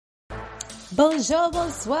Bonjour,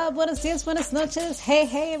 bonsoir, buenos dias, buenas noches.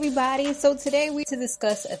 Hey, everybody. So today we to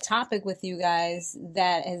discuss a topic with you guys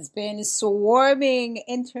that has been swarming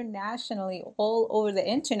internationally all over the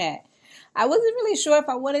internet. I wasn't really sure if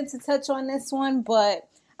I wanted to touch on this one, but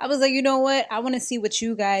I was like, you know what? I want to see what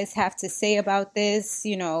you guys have to say about this,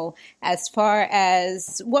 as far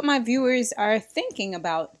as what my viewers are thinking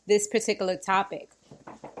about this particular topic.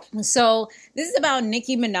 So this is about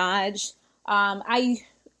Nicki Minaj. I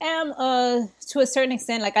am to a certain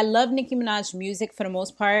extent, like, I love Nicki Minaj music for the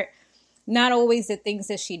most part. Not always the things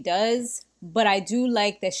that she does, but I do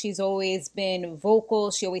like that she's always been vocal.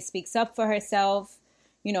 She always speaks up for herself,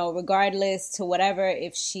 regardless to whatever.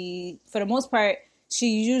 If she, for the most part, she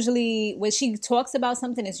usually, when she talks about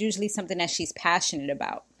something, it's usually something that she's passionate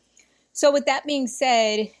about. So with that being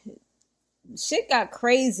said, shit got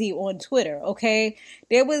crazy on Twitter, okay?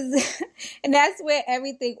 There was, and that's where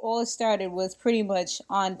everything all started, was pretty much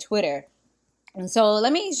on Twitter. And so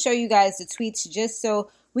let me show you guys the tweets just so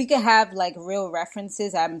we can have like real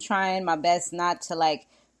references. I'm trying my best not to like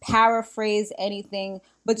paraphrase anything,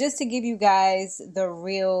 but just to give you guys the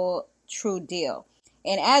real true deal.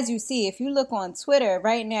 And as you see, if you look on Twitter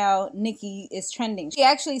right now, Nicki is trending. She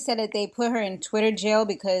actually said that they put her in Twitter jail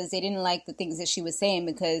because they didn't like the things that she was saying,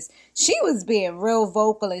 because she was being real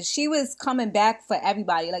vocal and she was coming back for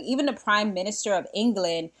everybody. Like even the Prime Minister of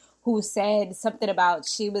England, who said something about,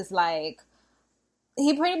 she was like,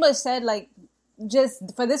 he pretty much said like,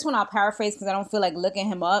 just for this one, I'll paraphrase because I don't feel like looking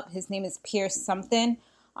him up. His name is Pierce something.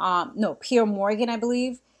 Pierre Morgan, I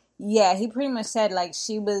believe. Yeah, he pretty much said like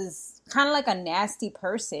she was kind of like a nasty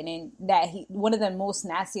person, and that he, one of the most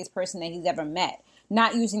nastiest person that he's ever met.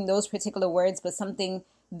 Not using those particular words, but something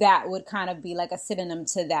that would kind of be like a synonym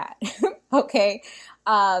to that. Okay.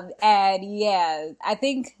 And yeah, I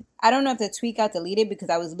don't know if the tweet got deleted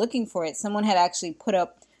because I was looking for it. Someone had actually put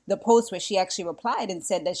up the post where she actually replied and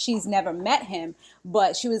said that she's never met him,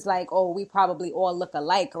 but she was like, oh, we probably all look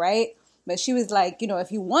alike, right? But she was like,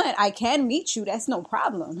 if you want, I can meet you. That's no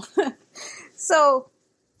problem. So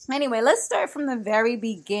anyway, let's start from the very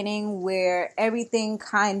beginning where everything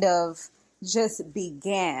kind of just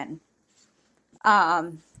began.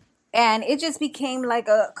 And it just became like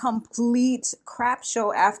a complete crap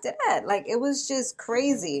show after that. Like, it was just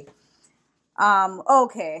crazy.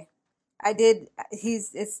 Okay.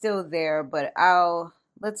 It's still there, but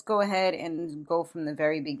let's go ahead and go from the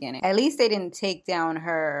very beginning. At least they didn't take down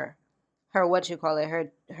her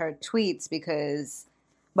tweets,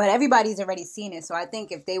 but everybody's already seen it. So I think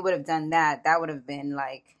if they would have done that, that would have been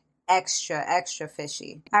like extra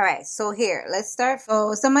fishy. All right, so here, let's start.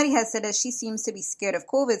 So somebody has said that she seems to be scared of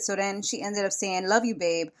COVID. So then she ended up saying, love you,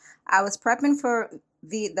 babe. I was prepping for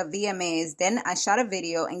the VMAs. Then I shot a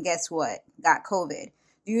video and guess what? Got COVID.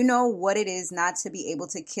 Do you know what it is not to be able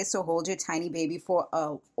to kiss or hold your tiny baby for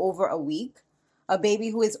over a week? A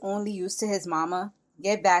baby who is only used to his mama?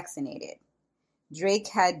 Get vaccinated. Drake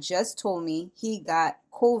had just told me he got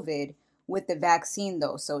COVID with the vaccine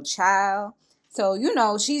though. So child. So,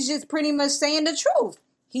 she's just pretty much saying the truth.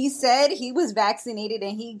 He said he was vaccinated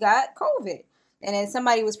and he got COVID. And then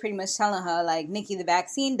somebody was pretty much telling her, like, Nicki, the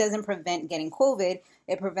vaccine doesn't prevent getting COVID.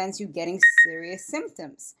 It prevents you getting serious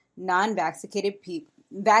symptoms. Vaccinated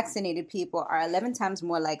people are 11 times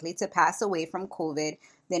more likely to pass away from COVID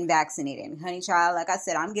than vaccinated. Honey child, like I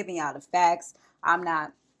said, I'm giving y'all the facts. I'm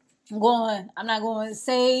not going to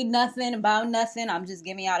say nothing about nothing. I'm just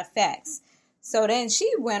giving y'all the facts. So then she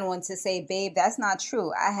went on to say, babe, that's not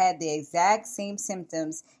true. I had the exact same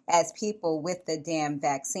symptoms as people with the damn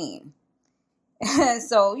vaccine.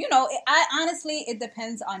 So, I honestly, it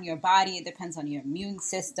depends on your body. It depends on your immune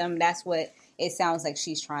system. That's what it sounds like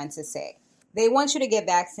she's trying to say. They want you to get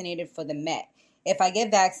vaccinated for the Met. If I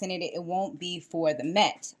get vaccinated, it won't be for the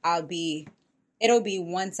Met. It'll be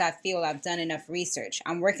once I feel I've done enough research.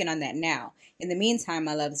 I'm working on that now. In the meantime,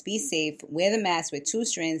 my loves, be safe. Wear the mask with 2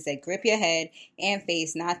 strands that grip your head and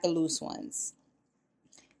face, not the loose ones.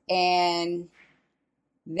 And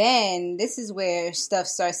then this is where stuff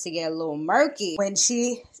starts to get a little murky. This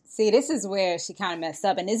is where she kind of messed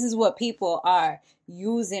up. And this is what people are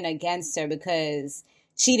using against her because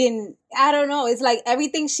she didn't, I don't know. It's like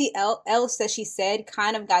everything else that she said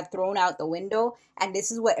kind of got thrown out the window. And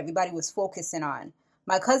this is what everybody was focusing on.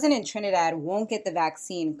 My cousin in Trinidad won't get the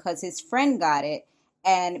vaccine because his friend got it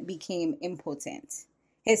and became impotent.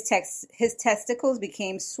 His testicles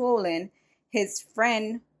became swollen. His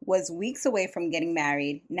friend was weeks away from getting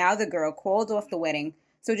married. Now the girl called off the wedding.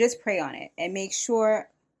 So just pray on it and make sure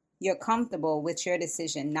you're comfortable with your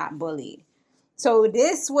decision, not bullied. So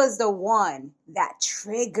this was the one that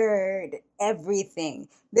triggered everything.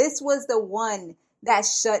 This was the one that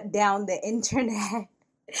shut down the internet.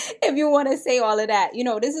 If you want to say all of that,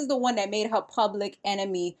 this is the one that made her public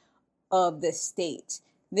enemy of the state.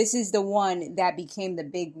 This is the one that became the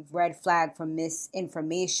big red flag for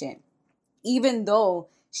misinformation. Even though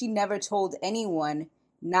she never told anyone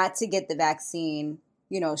not to get the vaccine,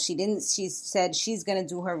 she said she's going to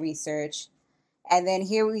do her research. And then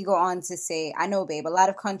here we go on to say, I know, babe, a lot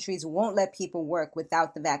of countries won't let people work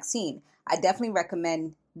without the vaccine. I definitely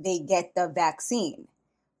recommend they get the vaccine.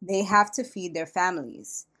 They have to feed their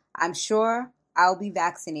families. I'm sure I'll be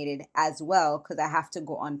vaccinated as well because I have to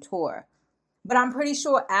go on tour. But I'm pretty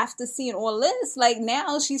sure after seeing all this, like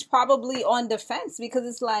now she's probably on defense because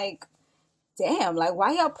it's like, damn, like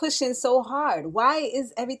why y'all pushing so hard? Why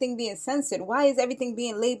is everything being censored? Why is everything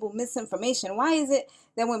being labeled misinformation? Why is it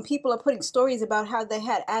that when people are putting stories about how they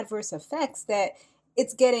had adverse effects that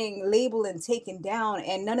it's getting labeled and taken down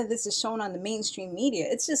and none of this is shown on the mainstream media?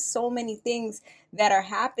 It's just so many things that are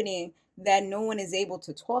happening that no one is able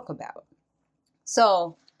to talk about.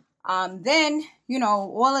 So then,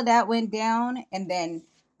 all of that went down. And then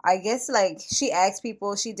I guess like she asked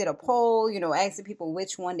people, she did a poll, asking people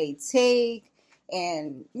which one they take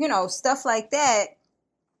and, stuff like that.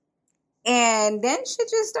 And then shit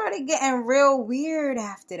just started getting real weird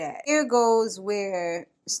after that. Here goes where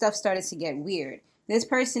stuff started to get weird. This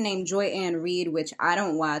person named Joy Ann Reid, which I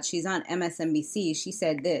don't watch, she's on MSNBC. She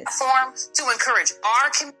said this. Platform to encourage our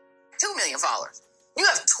 2 million followers. You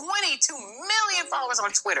have 22 million followers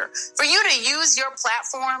on Twitter. For you to use your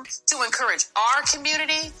platform to encourage our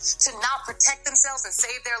community to not protect themselves and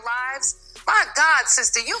save their lives, my God,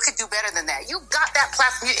 sister, you could do better than that. You got that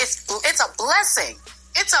platform. It's a blessing.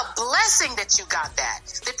 It's a blessing that you got that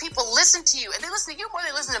people listen to you. And they listen to you more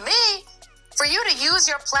than they listen to me. For you to use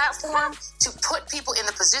your platform to put people in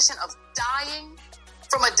the position of dying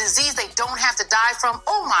from a disease they don't have to die from.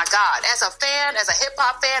 Oh my God. As a fan, as a hip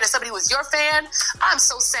hop fan, as somebody who was your fan, I'm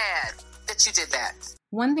so sad that you did that.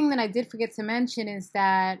 One thing that I did forget to mention is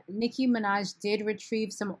that Nicki Minaj did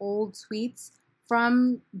retrieve some old tweets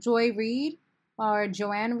from Joy Reid or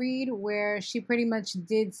Joanne Reid, where she pretty much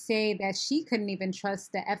did say that she couldn't even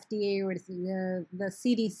trust the FDA or the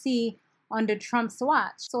CDC under Trump's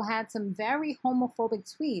watch. So had some very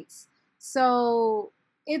homophobic tweets. So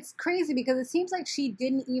it's crazy because it seems like she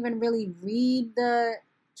didn't even really read the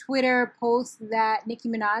Twitter post that Nicki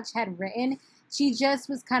Minaj had written. She just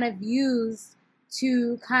was kind of used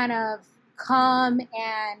to kind of come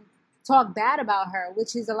and talk bad about her,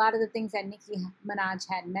 which is a lot of the things that Nicki Minaj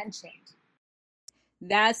had mentioned.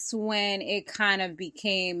 That's when it kind of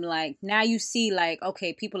became like, now you see like,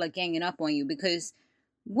 okay, people are ganging up on you because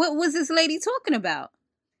what was this lady talking about?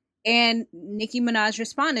 And Nicki Minaj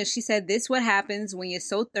responded. She said, "This what happens when you're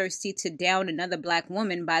so thirsty to down another black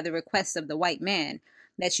woman by the request of the white man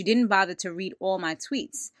that you didn't bother to read all my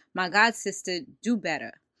tweets. My God, sister, do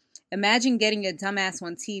better. Imagine getting your dumbass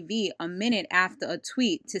on TV a minute after a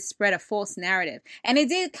tweet to spread a false narrative." And it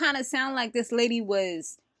did kind of sound like this lady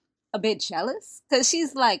was a bit jealous because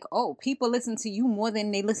she's like, oh, people listen to you more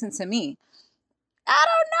than they listen to me. I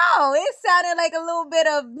don't know. It sounded like a little bit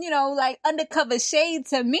of, like undercover shade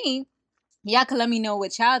to me. Y'all can let me know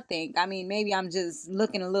what y'all think. I mean, maybe I'm just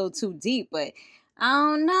looking a little too deep, but I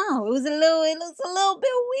don't know. It looks a little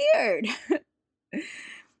bit weird.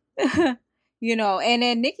 And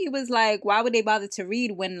then Nicki was like, why would they bother to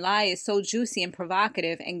read when lie is so juicy and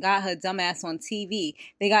provocative and got her dumbass on TV?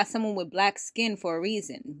 They got someone with black skin for a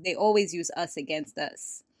reason. They always use us against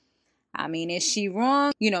us. I mean, is she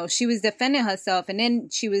wrong? She was defending herself, and then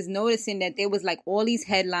she was noticing that there was like all these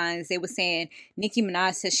headlines. They were saying Nicki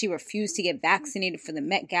Minaj says she refused to get vaccinated for the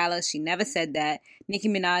Met Gala. She never said that. Nicki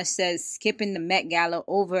Minaj says skipping the Met Gala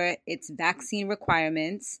over its vaccine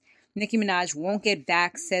requirements. Nicki Minaj won't get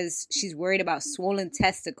vaxxed, says she's worried about swollen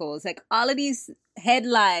testicles. Like all of these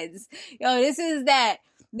headlines. This is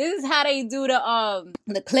how they do the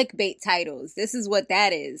clickbait titles. This is what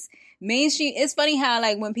that is. Mainstream, it's funny how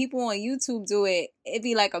like when people on YouTube do it, it'd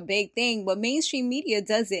be like a big thing, but mainstream media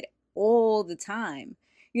does it all the time.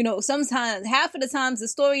 Sometimes, half of the times, the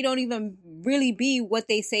story don't even really be what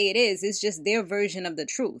they say it is. It's just their version of the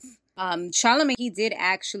truth. Charlamagne, he did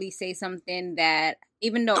actually say something that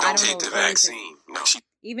even though I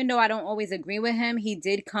don't always agree with him, he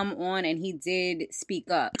did come on and he did speak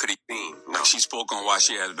up. She spoke on why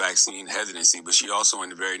she has vaccine hesitancy, but she also in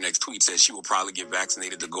the very next tweet said she will probably get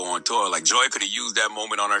vaccinated to go on tour. Like, Joy could have used that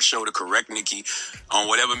moment on her show to correct Nicki on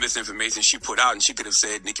whatever misinformation she put out, and she could have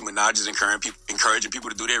said Nicki Minaj is encouraging people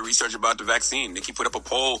to do their research about the vaccine. Nicki put up a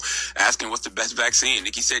poll asking what's the best vaccine.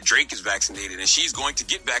 Nicki said Drake is vaccinated, and she's going to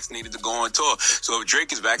get vaccinated to go on tour. So if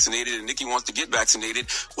Drake is vaccinated and Nicki wants to get vaccinated,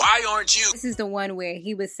 why aren't you? This is the one where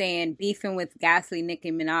he was saying beefing with ghastly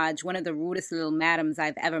Nicki Minaj, one of the rudest little madams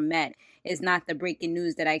I've ever met, is not the breaking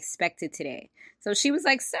news that I expected today. So she was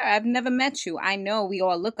like, sir, I've never met you. I know we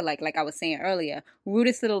all look alike, like I was saying earlier.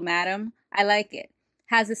 Rudest little madam. I like it.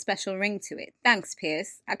 Has a special ring to it. Thanks,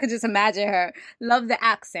 Pierce. I could just imagine her. Love the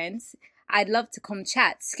accents. I'd love to come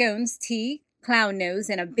chat. Scones, tea, clown nose,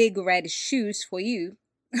 and a big red shoes for you.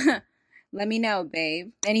 Let me know,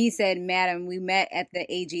 babe. And he said, madam, we met at the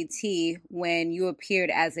AGT when you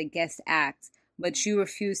appeared as a guest act, but you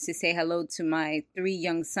refused to say hello to my 3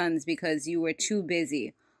 young sons because you were too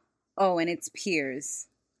busy. Oh, and it's Piers.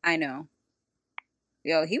 I know.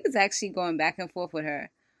 Yo, he was actually going back and forth with her.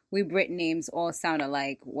 We Brit names all sound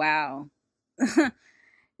alike. Wow.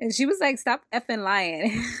 And she was like, stop effing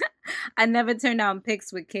lying. I never turn down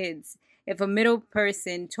pics with kids. If a middle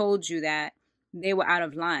person told you that, they were out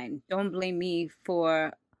of line. Don't blame me,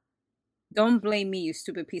 you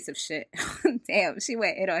stupid piece of shit. Damn, she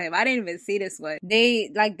went in on him. I didn't even see this one. They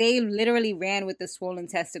literally ran with the swollen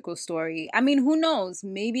testicle story. I mean, who knows?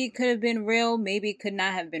 Maybe it could have been real. Maybe it could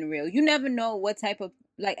not have been real. You never know what type of,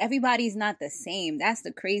 like, everybody's not the same. That's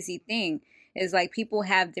the crazy thing, is like people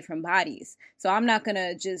have different bodies. So I'm not going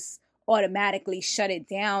to just automatically shut it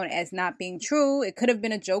down as not being true. It could have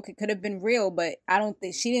been a joke. It could have been real, but I don't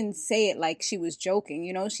think she didn't say it like she was joking.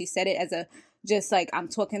 You know, she said it as a, just like I'm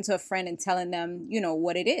talking to a friend and telling them, you know,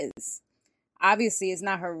 what it is. Obviously, it's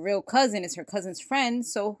not her real cousin. It's her cousin's friend.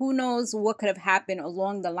 So who knows what could have happened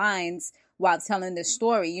along the lines while telling this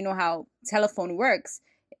story. You know how telephone works.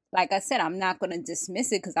 Like I said, I'm not going to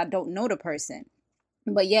dismiss it because I don't know the person.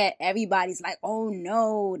 But yet everybody's like, oh,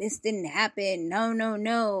 no, this didn't happen.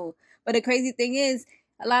 No. But the crazy thing is,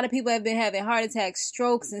 a lot of people have been having heart attacks,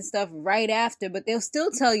 strokes and stuff right after, but they'll still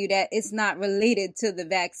tell you that it's not related to the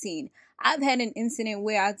vaccine. I've had an incident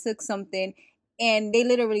where I took something and they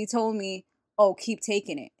literally told me, oh, keep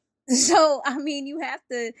taking it. So, I mean, you have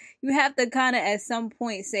to kind of at some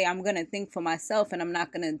point say, I'm going to think for myself and I'm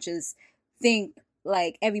not going to just think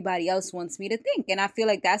like everybody else wants me to think. And I feel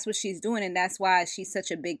like that's what she's doing. And that's why she's such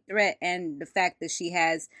a big threat. And the fact that she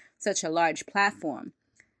has such a large platform.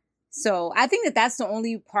 So I think that that's the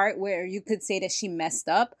only part where you could say that she messed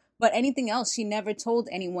up. But anything else, she never told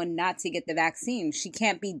anyone not to get the vaccine. She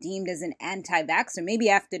can't be deemed as an anti-vaxxer. Maybe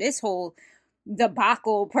after this whole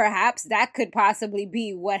debacle, perhaps that could possibly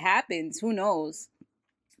be what happens. Who knows?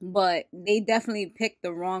 But they definitely picked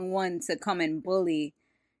the wrong one to come and bully.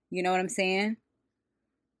 You know what I'm saying?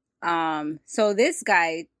 So this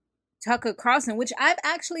guy, Tucker Carlson, which I've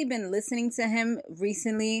actually been listening to him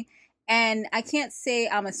recently, and I can't say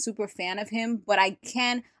I'm a super fan of him, but I'm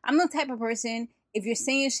the type of person, if you're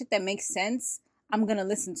saying shit that makes sense, I'm going to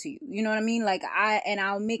listen to you. You know what I mean? Like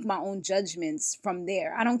I'll make my own judgments from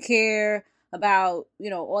there. I don't care about, you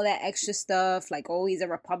know, all that extra stuff, like, oh, he's a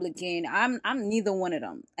Republican. I'm neither one of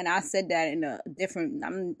them. And I said that in a different,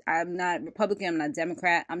 I'm not Republican, I'm not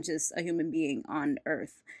Democrat. I'm just a human being on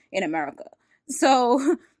earth in America.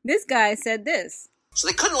 So this guy said this. So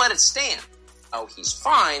they couldn't let it stand. Oh, he's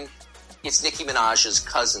fine. It's Nicki Minaj's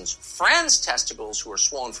cousin's friend's testicles who are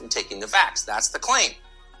swollen from taking the vax. That's the claim.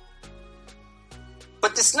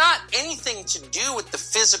 But it's not anything to do with the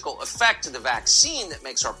physical effect of the vaccine that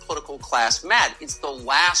makes our political class mad. It's the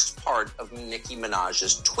last part of Nicki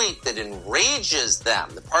Minaj's tweet that enrages them.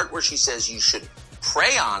 The part where she says you should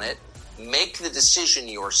pray on it, make the decision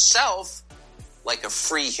yourself like a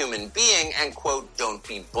free human being, and, quote, don't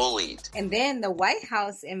be bullied. And then the White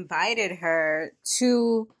House invited her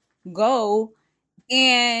to go,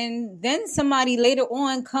 and then somebody later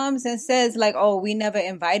on comes and says like, oh, we never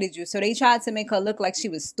invited you. So they tried to make her look like she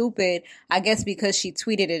was stupid, I guess because she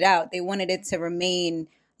tweeted it out. They wanted it to remain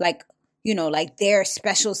like, you know, like their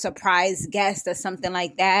special surprise guest or something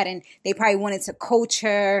like that. And they probably wanted to coach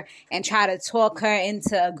her and try to talk her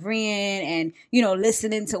into agreeing and, you know,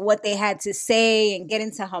 listening to what they had to say and get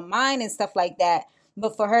into her mind and stuff like that.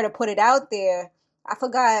 But for her to put it out there, I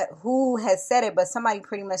forgot who has said it, but somebody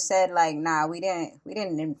pretty much said like, nah, we didn't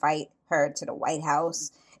invite her to the White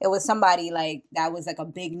House. It was somebody like that was like a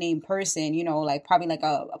big name person, you know, like probably like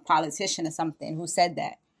a politician or something who said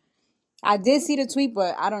that. I did see the tweet,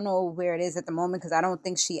 but I don't know where it is at the moment because I don't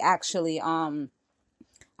think she actually,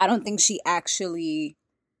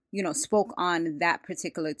 you know, spoke on that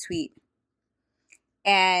particular tweet.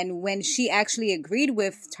 And when she actually agreed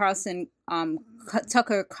with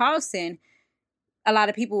Tucker Carlson, a lot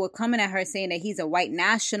of people were coming at her saying that he's a white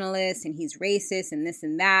nationalist and he's racist and this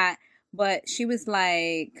and that. But she was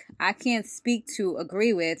like, I can't speak to,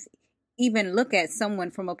 agree with, even look at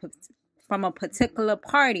someone from a particular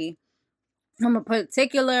party, from a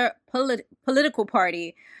particular political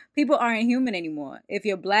party. People aren't human anymore. If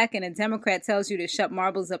you're black and a Democrat tells you to shove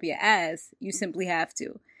marbles up your ass, you simply have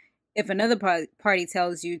to. If another party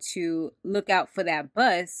tells you to look out for that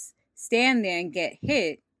bus, stand there and get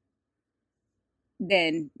hit,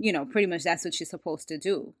 then, you know, pretty much that's what you're supposed to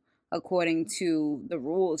do, according to the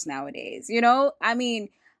rules nowadays. You know, I mean,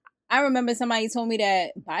 I remember somebody told me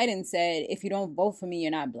that Biden said, if you don't vote for me,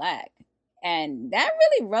 you're not black. And that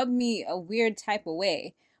really rubbed me a weird type of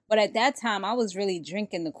way. But at that time, I was really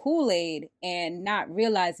drinking the Kool-Aid and not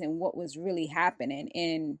realizing what was really happening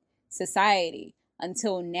in society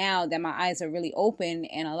until now that my eyes are really open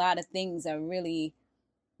and a lot of things are really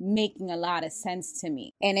making a lot of sense to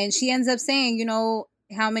me. And then she ends up saying, you know,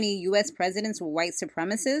 how many U.S. presidents were white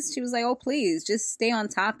supremacists? She was like, oh, please, just stay on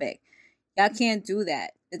topic. Y'all can't do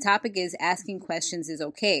that. The topic is asking questions is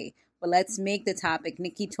okay, but let's make the topic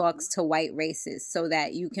Nikki talks to white racists so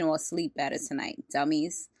that you can all sleep better tonight,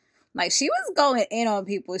 dummies. Like, she was going in on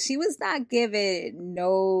people. She was not giving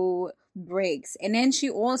no breaks. And then she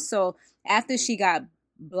also, after she got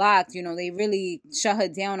blocked, you know, they really shut her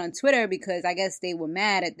down on Twitter because I guess they were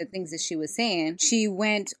mad at the things that she was saying. She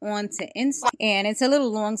went on to Insta, and it's a little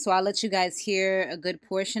long, so I'll let you guys hear a good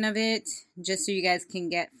portion of it just so you guys can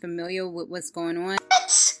get familiar with what's going on.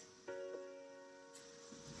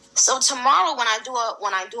 So tomorrow when I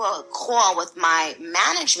do a call with my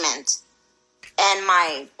management and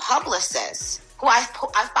my publicist, who I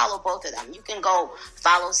follow both of them. You can go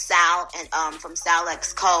follow Sal and from Sal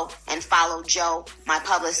X Co. and follow Joe, my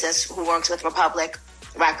publicist who works with Republic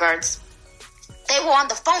Records. They were on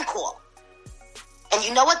the phone call. And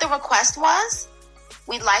you know what the request was?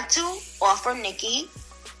 We'd like to offer Nikki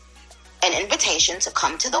an invitation to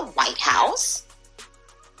come to the White House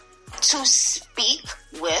to speak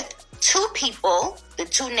with two people, the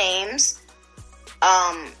two names,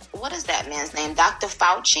 what is that man's name? Dr.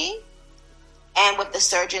 Fauci, and with the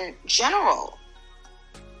Surgeon General.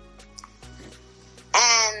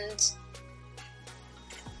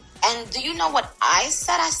 And do you know what I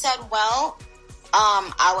said? I said, well,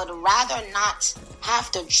 I would rather not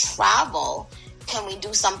have to travel. Can we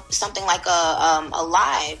do something like a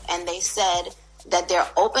live? And they said that they're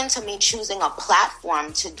open to me choosing a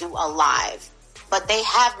platform to do a live. But they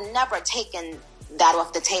have never taken that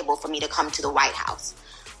off the table for me to come to the White House.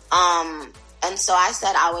 And so I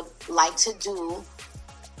said I would like to do,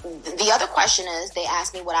 the other question is, they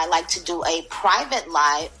asked me would I like to do a private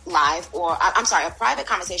a private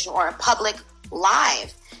conversation or a public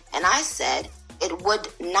live. And I said it would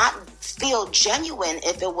not feel genuine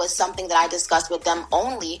if it was something that I discussed with them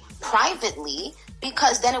only privately,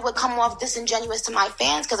 because then it would come off disingenuous to my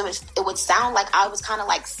fans, because it would sound like I was kind of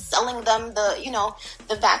like selling them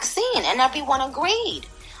the vaccine, and everyone agreed.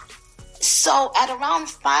 So at around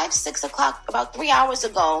 5-6 o'clock, about 3 hours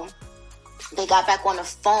ago, they got back on the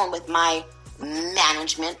phone with my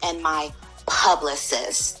management and my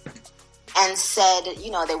publicist and said,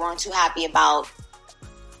 they weren't too happy about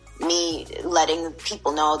me letting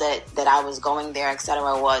people know that I was going there, etc.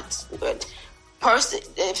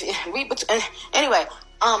 Anyway,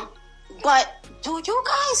 but do you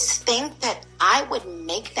guys think that I would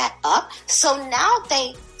make that up? So now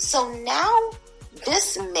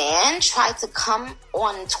this man tried to come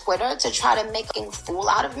on Twitter to try to make a fool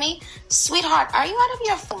out of me. Sweetheart, are you out of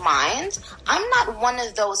your mind? I'm not one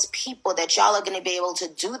of those people that y'all are going to be able to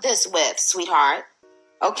do this with, sweetheart.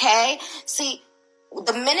 Okay? See,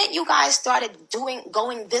 the minute you guys started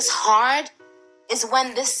going this hard is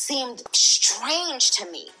when this seemed strange to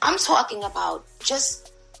me. I'm talking about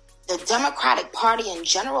just the Democratic Party in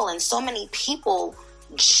general, and so many people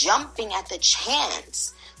jumping at the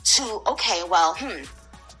chance to,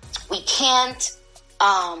 we can't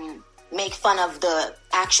make fun of the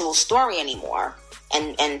actual story anymore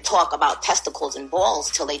and talk about testicles and balls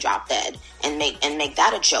till they drop dead and make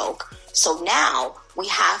that a joke. So now we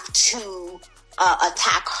have to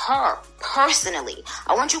attack her personally.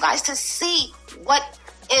 I want you guys to see what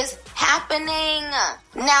is happening.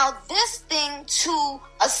 Now, this thing to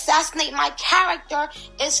assassinate my character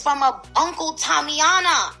is from a Uncle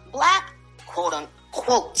Tamiana, black, quote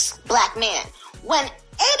unquote, black man. When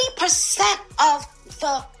 80% of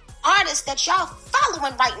the artists that y'all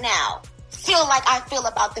following right now feel like I feel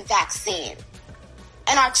about the vaccine.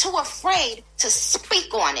 and are too afraid to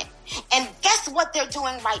speak on it. And guess what they're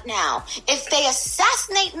doing right now? If they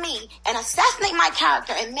assassinate me and assassinate my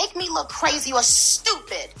character and make me look crazy or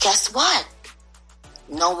stupid, guess what?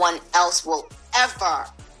 No one else will ever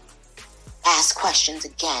ask questions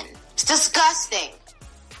again. It's disgusting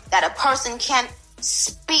that a person can't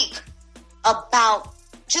speak about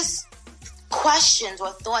just questions or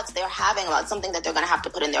thoughts they're having about something that they're going to have to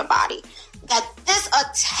put in their body. That this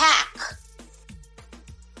attack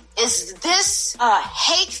is this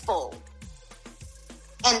hateful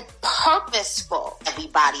and purposeful to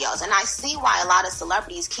everybody else. And I see why a lot of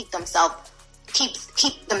celebrities keep themselves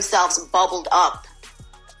bubbled up.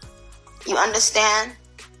 You understand?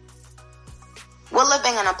 We're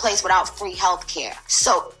living in a place without free health care.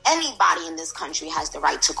 So anybody in this country has the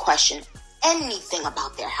right to question anything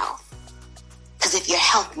about their health. Because if your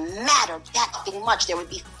health mattered that much, there would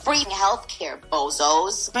be free health care,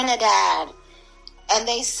 bozos. Trinidad. And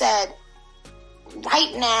they said,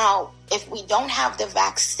 right now, if we don't have the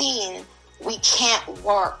vaccine, we can't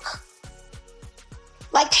work.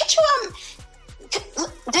 Like, did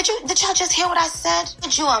y'all just hear what I said?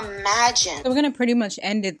 Could you imagine? So we're going to pretty much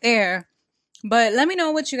end it there. But let me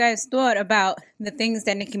know what you guys thought about the things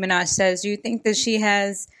that Nicki Minaj says. Do you think that she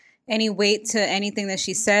has any weight to anything that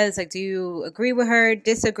she says? Like, do you agree with her,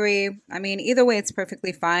 disagree? I mean, either way, it's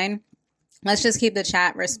perfectly fine. Let's just keep the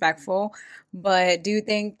chat respectful. But do you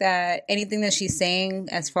think that anything that she's saying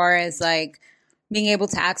as far as like being able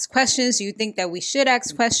to ask questions, do you think that we should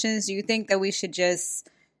ask questions? Do you think that we should just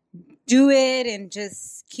do it and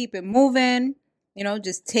just keep it moving? You know,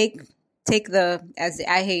 just take the, as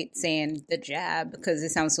I hate saying the jab because it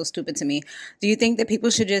sounds so stupid to me. Do you think that people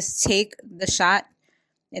should just take the shot,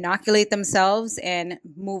 inoculate themselves and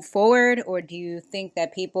move forward? Or do you think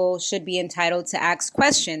that people should be entitled to ask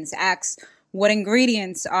questions, ask what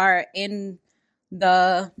ingredients are in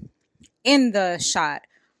the shot?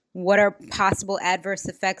 What are possible adverse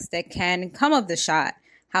effects that can come of the shot?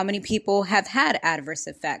 How many people have had adverse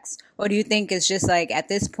effects? Or do you think it's just like, at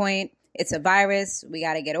this point, it's a virus, we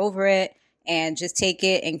got to get over it and just take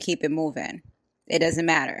it and keep it moving? It doesn't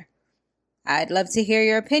matter. I'd love to hear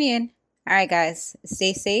your opinion. All right, guys,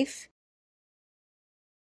 stay safe